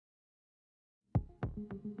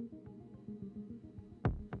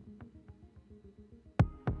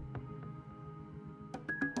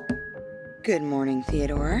Good morning,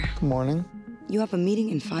 Theodore. Good morning. You have a meeting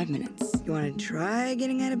in 5 minutes. You want to try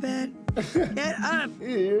getting out of bed? Get up!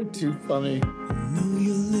 You're too funny. I know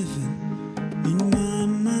you're living in my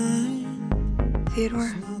mind.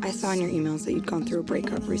 Theodore, I saw in your emails that you'd gone through a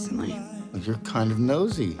breakup recently. You're kind of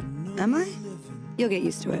nosy. Am I? You'll get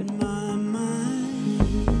used to it. My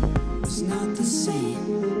mind is not the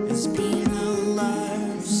same as being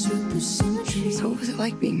alive. Supercentury. So what was it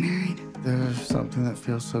like being married? There's something that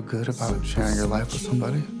feels so good about sharing your life with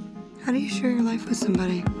somebody. How do you share your life with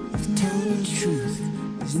somebody? If telling the truth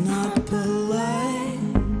is not polite.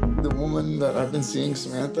 The woman that I've been seeing,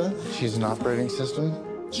 Samantha, she's an operating system.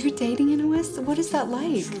 You're dating an OS? What is that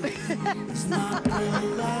like?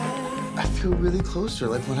 I feel really close to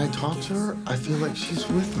her. Like when I talk to her, I feel like she's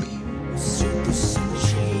with me.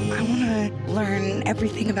 I want to learn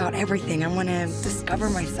everything about everything. I want to discover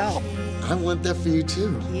myself. I want that for you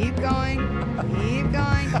too. Keep going. Keep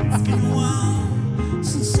going. It's been a while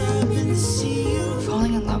since I've been to see you.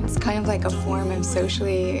 Falling in love is kind of like a form of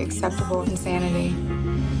socially acceptable insanity.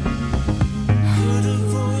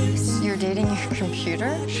 You're dating your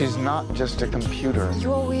computer? She's not just a computer.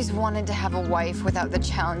 You always wanted to have a wife without the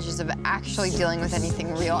challenges of actually dealing with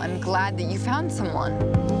anything real. I'm glad that you found someone. I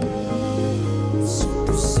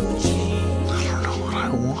don't know what I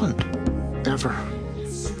want. Ever.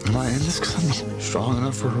 Am I in this because I'm strong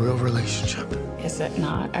enough for a real relationship? Is it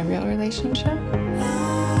not a real relationship?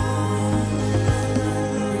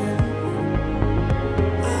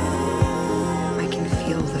 I can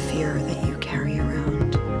feel the fear that you carry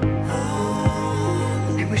around.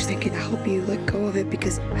 I wish I could help you let go of it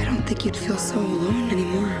because I don't think you'd feel so alone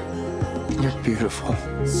anymore. You're beautiful.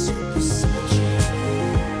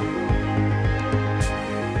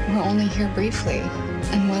 We're only here briefly.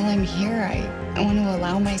 And while I'm here, I want to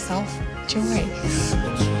allow myself joy.